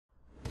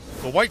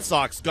The White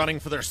Sox gunning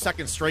for their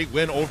second straight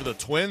win over the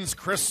Twins.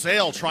 Chris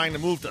Sale trying to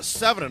move to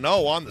 7-0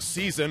 on the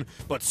season,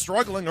 but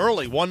struggling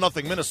early.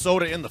 1-0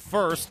 Minnesota in the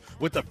first.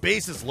 With the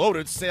bases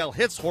loaded, Sale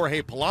hits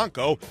Jorge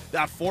Polanco.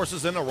 That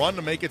forces in a run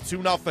to make it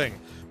 2-0.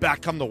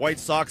 Back come the White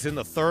Sox in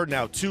the third,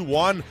 now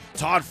 2-1.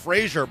 Todd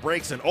Frazier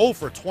breaks an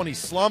 0-for-20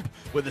 slump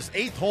with his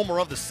 8th homer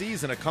of the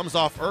season. It comes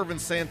off Ervin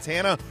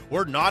Santana.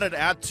 We're knotted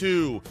at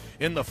 2.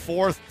 In the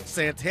fourth,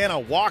 Santana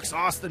walks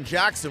Austin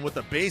Jackson with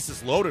the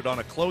bases loaded on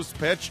a close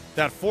pitch.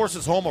 That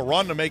forces home a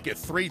run to make it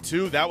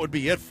 3-2. That would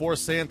be it for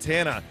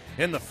Santana.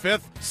 In the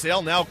fifth,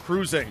 Sale now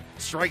cruising.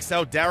 Strikes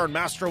out Darren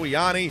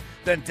Mastroianni.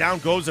 Then down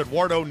goes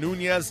Eduardo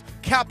Nunez.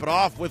 Cap it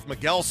off with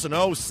Miguel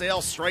Sano.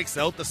 Sale strikes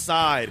out the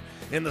side.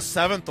 In the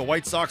seventh, the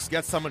White Sox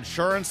get some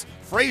insurance.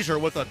 Frazier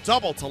with a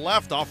double to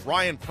left off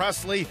Ryan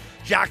Presley.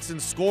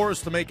 Jackson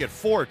scores to make it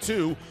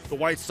 4-2. The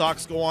White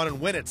Sox go on and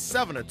win it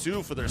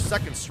 7-2 for their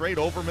second straight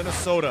over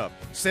Minnesota.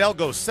 Sale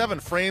goes 7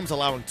 frames,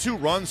 allowing 2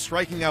 runs,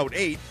 striking out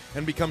 8,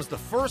 and becomes the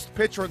first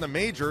pitcher in the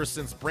majors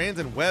since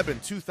Brandon Webb in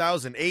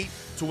 2008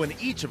 to win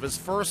each of his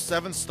first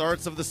 7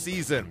 starts of the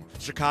season.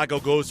 Chicago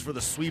goes for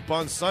the sweep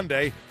on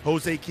Sunday.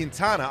 Jose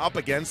Quintana up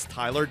against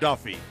Tyler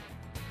Duffy.